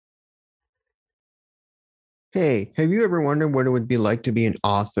Hey, have you ever wondered what it would be like to be an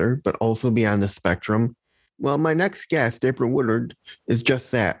author, but also be on the spectrum? Well, my next guest, April Woodard, is just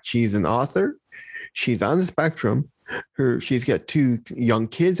that. She's an author. She's on the spectrum. She's got two young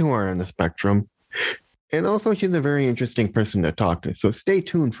kids who are on the spectrum. And also, she's a very interesting person to talk to. So stay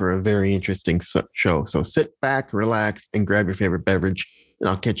tuned for a very interesting show. So sit back, relax, and grab your favorite beverage, and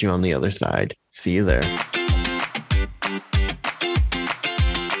I'll catch you on the other side. See you there.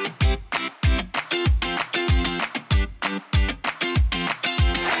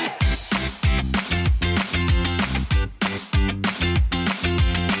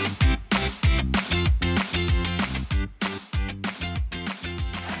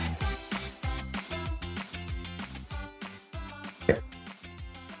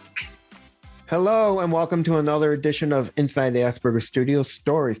 Hello, and welcome to another edition of Inside the Asperger Studio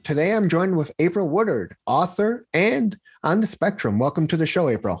Stories. Today, I'm joined with April Woodard, author and on the spectrum. Welcome to the show,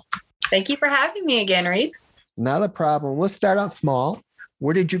 April. Thank you for having me again, Reed. Not a problem. Let's start out small.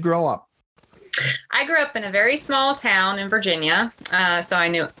 Where did you grow up? I grew up in a very small town in Virginia, so I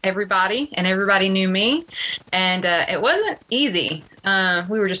knew everybody, and everybody knew me, and it wasn't easy.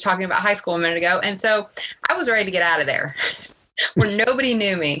 We were just talking about high school a minute ago, and so I was ready to get out of there. Where nobody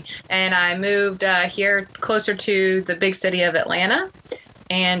knew me. And I moved here closer to the big city of Atlanta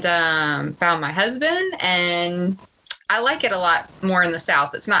and found my husband. And I like it a lot more in the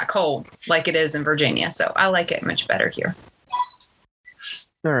South. It's not cold like it is in Virginia. So I like it much better here.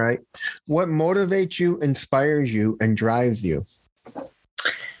 All right. What motivates you, inspires you, and drives you?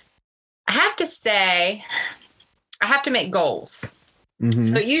 I have to say, I have to make goals. Mm-hmm.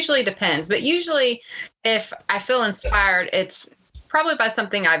 So it usually depends. But usually if I feel inspired, it's probably by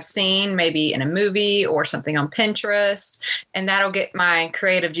something I've seen, maybe in a movie or something on Pinterest, and that'll get my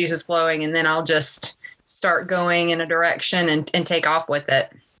creative juices flowing. And then I'll just start going in a direction and take off with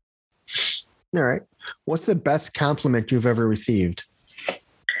it. All right. What's the best compliment you've ever received?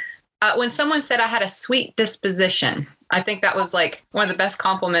 When someone said I had a sweet disposition, I think that was like one of the best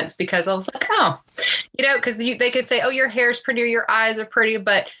compliments because I was like, oh, because they could say, oh, your hair's pretty or your eyes are pretty,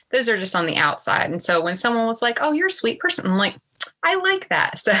 but those are just on the outside. And so when someone was like, oh, you're a sweet person, I'm like, I like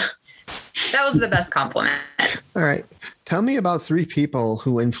that. So that was the best compliment. All right. Tell me about 3 people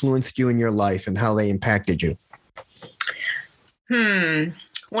who influenced you in your life and how they impacted you.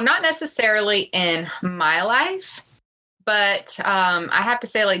 Well, not necessarily in my life. But I have to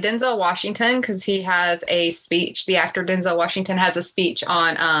say, like Denzel Washington, because he has a speech. The actor Denzel Washington has a speech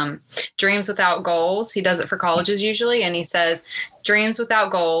on dreams without goals. He does it for colleges usually. And he says, dreams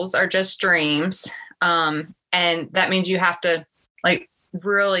without goals are just dreams. And that means you have to like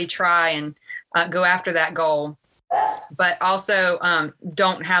really try and go after that goal. But also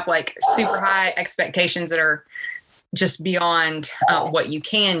don't have like super high expectations that are just beyond what you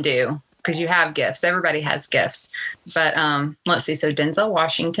can do. Because you have gifts. Everybody has gifts. But let's see. So Denzel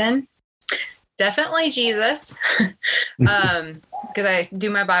Washington, definitely Jesus, because I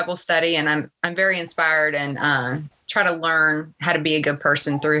do my Bible study and I'm very inspired and try to learn how to be a good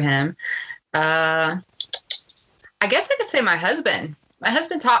person through him. I guess I could say my husband. My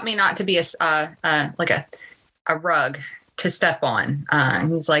husband taught me not to be a rug to step on.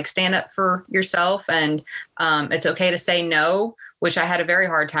 He's like, stand up for yourself, and it's okay to say no, which I had a very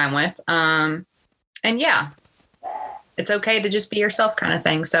hard time with. And yeah, it's okay to just be yourself kind of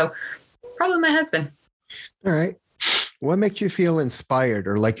thing. So probably my husband. All right. What makes you feel inspired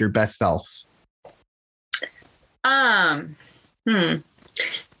or like your best self? I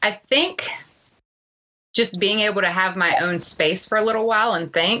think just being able to have my own space for a little while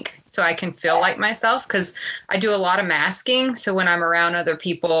and think so I can feel like myself, because I do a lot of masking. So when I'm around other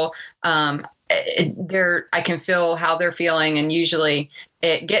people, I can feel how they're feeling, and usually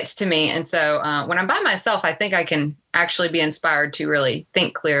it gets to me. And so when I'm by myself, I think I can actually be inspired to really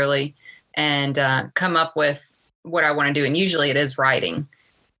think clearly and come up with what I want to do. And usually it is writing.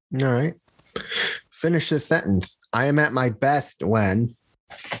 All right. Finish this sentence. I am at my best when.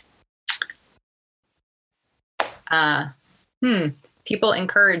 People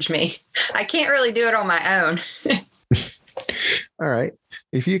encourage me. I can't really do it on my own. All right.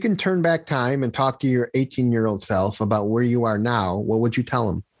 If you can turn back time and talk to your 18-year-old self about where you are now, what would you tell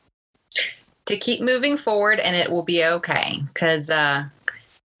him? To keep moving forward, and it will be okay. Because I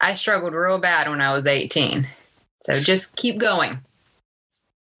struggled real bad when I was 18. So just keep going.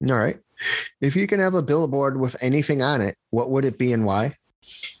 All right. If you can have a billboard with anything on it, what would it be and why?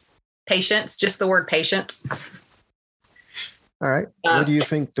 Patience. Just the word patience. All right. What do you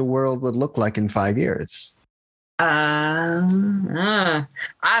think the world would look like in 5 years? I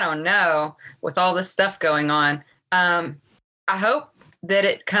don't know. With all this stuff going on, I hope that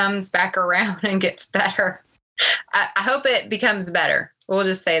it comes back around and gets better. I hope it becomes better. We'll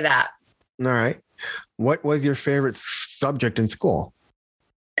just say that. All right. What was your favorite subject in school?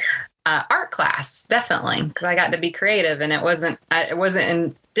 Art class, definitely, because I got to be creative, and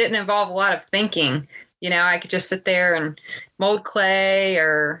didn't involve a lot of thinking. I could just sit there and mold clay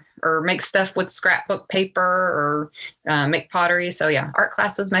or make stuff with scrapbook paper or make pottery. So yeah, art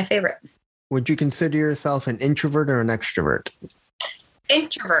class was my favorite. Would you consider yourself an introvert or an extrovert?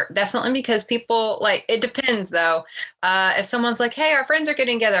 Introvert, definitely, because people it depends though. If someone's like, hey, our friends are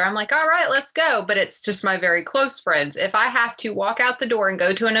getting together, I'm like, all right, let's go. But it's just my very close friends. If I have to walk out the door and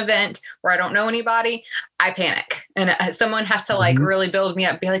go to an event where I don't know anybody, I panic. And someone has to really build me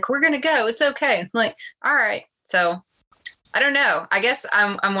up, be like, we're going to go. It's okay. I'm like, all right. So I don't know. I guess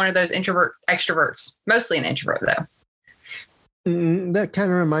I'm one of those introvert extroverts, mostly an introvert though. That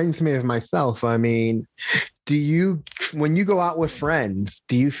kind of reminds me of myself. I mean, when you go out with friends,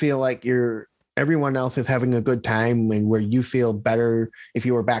 do you feel like everyone else is having a good time and where you feel better if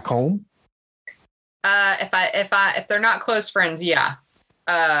you were back home? If they're not close friends, yeah.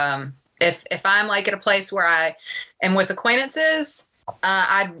 If I'm like at a place where I am with acquaintances,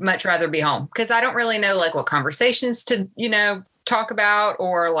 I'd much rather be home because I don't really know what conversations to, talk about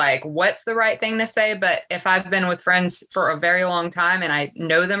or what's the right thing to say. But if I've been with friends for a very long time and I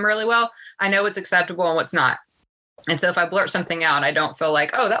know them really well, I know what's acceptable and what's not. And so if I blurt something out, I don't feel like,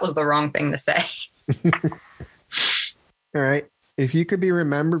 oh, that was the wrong thing to say. All right. If you could be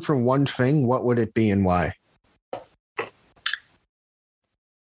remembered for one thing, what would it be and why?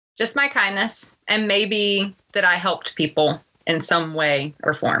 Just my kindness and maybe that I helped people in some way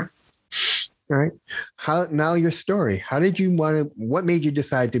or form. All right. Now your story. What made you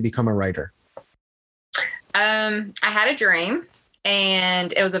decide to become a writer? I had a dream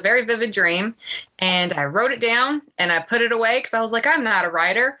and it was a very vivid dream and I wrote it down and I put it away because I was like, I'm not a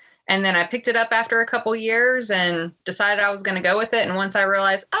writer. And then I picked it up after a couple years and decided I was going to go with it. And once I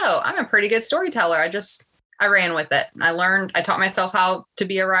realized, oh, I'm a pretty good storyteller, I ran with it. I taught myself how to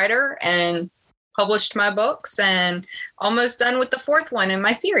be a writer and published my books and almost done with the fourth one in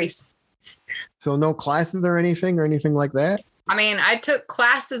my series. So no classes or anything like that? I mean, I took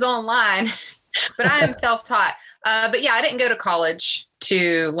classes online, but I am self-taught. But yeah, I didn't go to college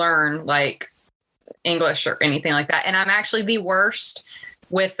to learn English or anything like that. And I'm actually the worst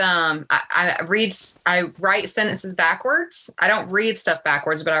with, I write sentences backwards. I don't read stuff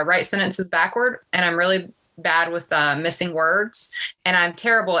backwards, but I write sentences backward. And I'm really bad with missing words. And I'm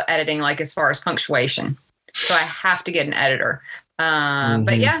terrible at editing, as far as punctuation. So I have to get an editor.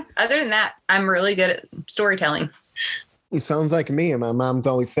 But yeah, other than that, I'm really good at storytelling. It sounds like me. My mom's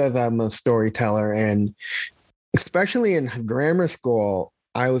always says I'm a storyteller. And especially in grammar school,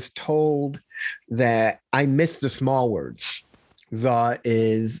 I was told that I miss the small words. The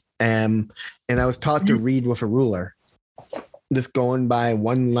is, and I was taught to read with a ruler, just going by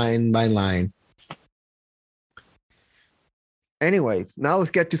one line by line. Anyways, now let's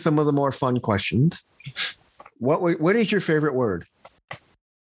get to some of the more fun questions. What is your favorite word?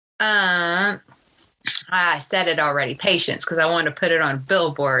 I said it already, patience, because I wanted to put it on a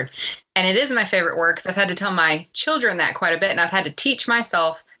billboard. And it is my favorite word because I've had to tell my children that quite a bit. And I've had to teach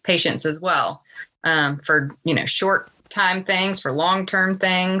myself patience as well, for, short time things, for long-term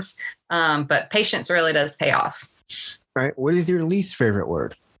things. But patience really does pay off. All right. What is your least favorite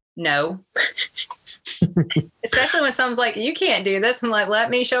word? No. Especially when someone's like, you can't do this. I'm like, let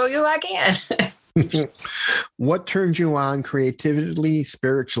me show you I can. What turns you on creatively,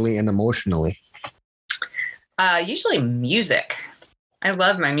 spiritually, and emotionally? Usually music. I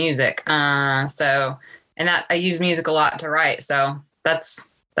love my music. And that I use music a lot to write. So that's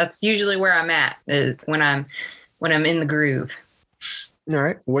usually where I'm at when I'm in the groove. All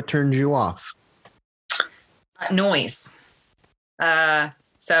right. What turns you off? Noise.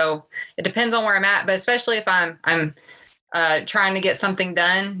 So it depends on where I'm at, but especially if I'm trying to get something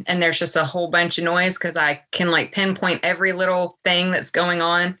done and there's just a whole bunch of noise because I can pinpoint every little thing that's going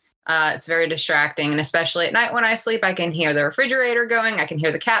on. It's very distracting. And especially at night when I sleep, I can hear the refrigerator going. I can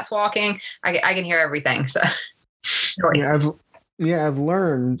hear the cats walking. I can hear everything. So I've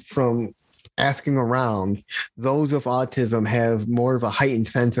learned from asking around, those with autism have more of a heightened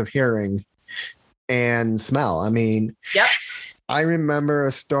sense of hearing and smell. I mean, yep. I remember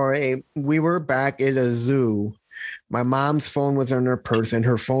a story. We were back at a zoo. My mom's phone was in her purse and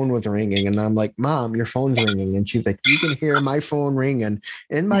her phone was ringing. And I'm like, Mom, your phone's ringing. And she's like, you can hear my phone ringing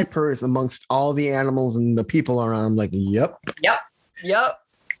in my purse amongst all the animals and the people around. I'm like, yep.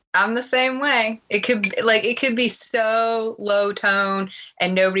 I'm the same way. It could be so low tone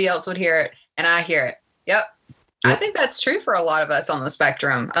and nobody else would hear it. And I hear it. Yep. I think that's true for a lot of us on the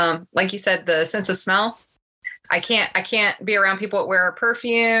spectrum. Like you said, the sense of smell. I can't be around people that wear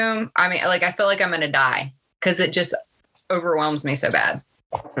perfume. I mean, like, I feel like I'm going to die because it just overwhelms me so bad.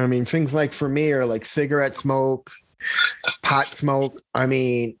 I mean, things like for me are like cigarette smoke, pot smoke. I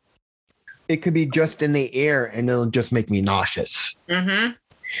mean, it could be just in the air and it'll just make me nauseous. Mm-hmm.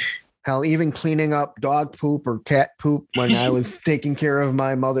 Hell, even cleaning up dog poop or cat poop when I was taking care of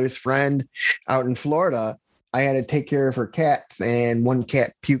my mother's friend out in Florida, I had to take care of her cats, and one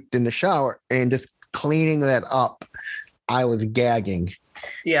cat puked in the shower, and just cleaning that up, I was gagging.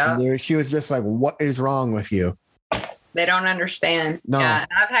 Yeah. She was just like, "What is wrong with you?" They don't understand. No. Yeah.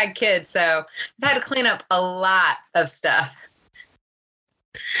 And I've had kids, so I've had to clean up a lot of stuff.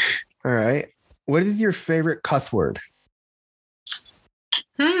 All right. What is your favorite cuss word?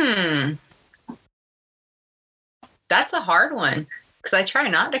 That's a hard one because I try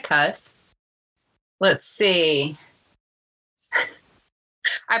not to cuss. Let's see.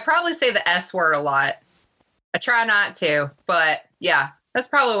 I probably say the S word a lot. I try not to, but yeah, that's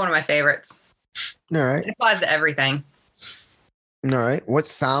probably one of my favorites. All right. It applies to everything. All right. What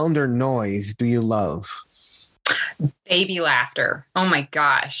sound or noise do you love? Baby laughter. Oh my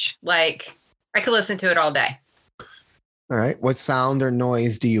gosh. Like, I could listen to it all day. All right. What sound or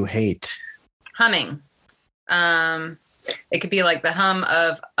noise do you hate? Humming. It could be like the hum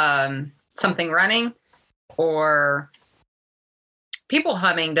of something running, or people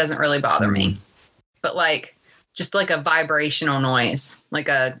humming doesn't really bother me. But like, just like a vibrational noise, like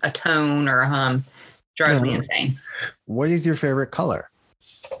a tone or a hum drives me insane. What is your favorite color?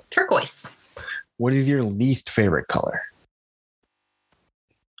 Turquoise. What is your least favorite color?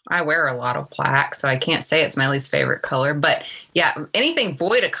 I wear a lot of black, so I can't say it's my least favorite color. But yeah, anything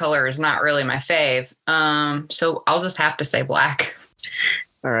void of color is not really my fave. So I'll just have to say black.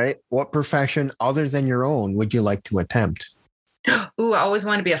 All right. What profession other than your own would you like to attempt? Ooh, I always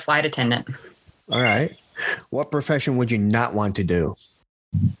wanted to be a flight attendant. All right. What profession would you not want to do?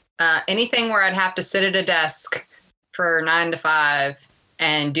 Anything where I'd have to sit at a desk for 9 to 5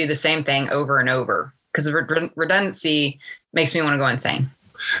 and do the same thing over and over, because redundancy makes me want to go insane.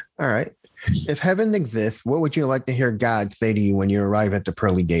 All right. If heaven exists, what would you like to hear God say to you when you arrive at the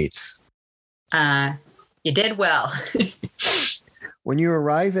pearly gates? You did well. When you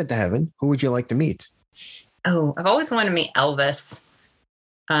arrive at the heaven, who would you like to meet? Oh, I've always wanted to meet Elvis.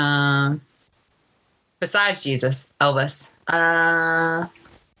 Besides Jesus, Elvis. I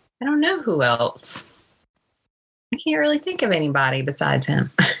don't know who else. I can't really think of anybody besides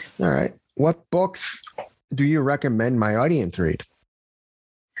him. All right. What books do you recommend my audience read?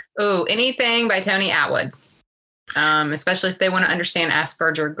 Oh, anything by Tony Atwood. Especially if they want to understand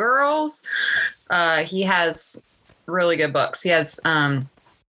Asperger girls. He has really good books. He has, every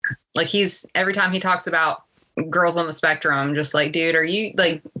time he talks about girls on the spectrum, just like, dude,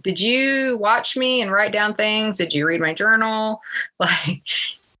 did you watch me and write down things? Did you read my journal? Like,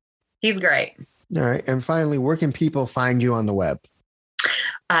 he's great. All right. And finally, where can people find you on the web?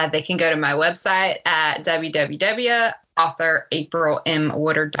 They can go to my website at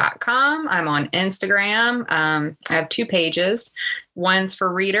www.authoraprilmwoodard.com. I'm on Instagram. I have 2 pages. One's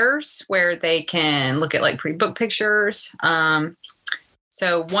for readers where they can look at like pretty book pictures. So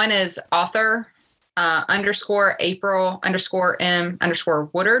one is author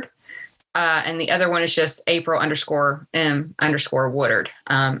 _April_M_Woodard. And the other one is just April_M_Woodard.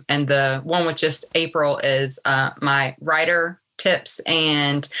 And the one with just April is my writer tips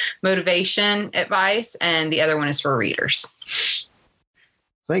and motivation advice. And the other one is for readers.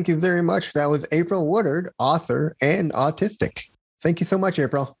 Thank you very much. That was April Woodard, author and autistic. Thank you so much,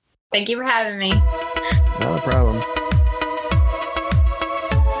 April. Thank you for having me. Not a problem.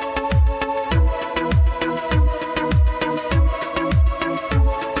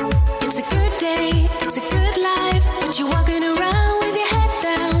 It's a good day, it's a good life, but you're walking around with your head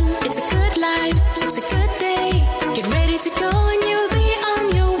down. It's a good life, it's a good day. Get ready to go and you'll be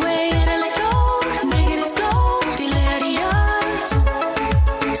on your way. Better let go, make it flow, feel it yours.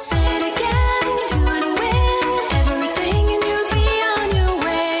 Say it again, do it and win everything and you'll be on your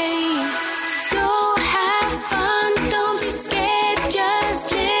way. Go have fun, don't be scared,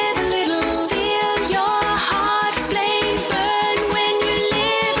 just live a little. Feel your heart flame burn when you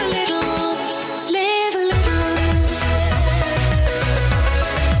live a little. Live a little.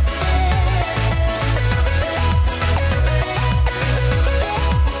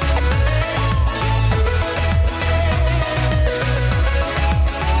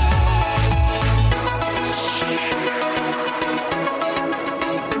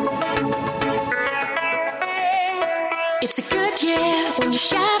 It's a good year when you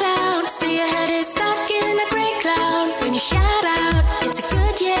shout out. Stay ahead is stuck in a gray cloud. When you shout out, it's a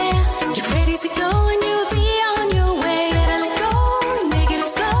good year. Get ready to go and you'll be on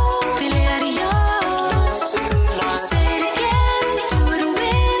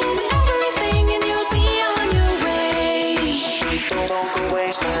don't go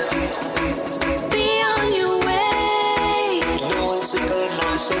wasted. Be on your way. You know it's a good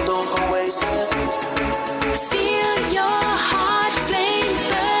life, so don't go wasted. Feel your heart flame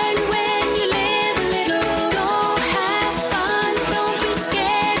burn when you live a little. Go have fun, don't be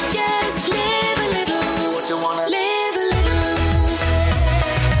scared, just live a little. What you wanna live a little.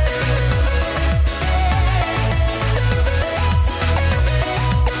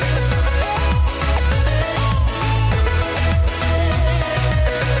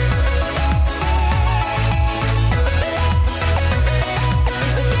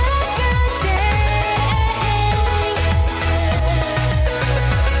 It's a good day.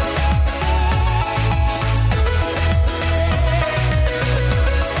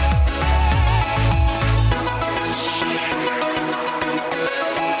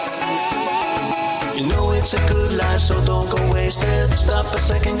 You know it's a good life, so don't go waste it. Stop a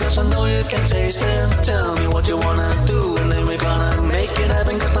second, cause I know you can taste it. Tell me what you wanna do, and then we're gonna make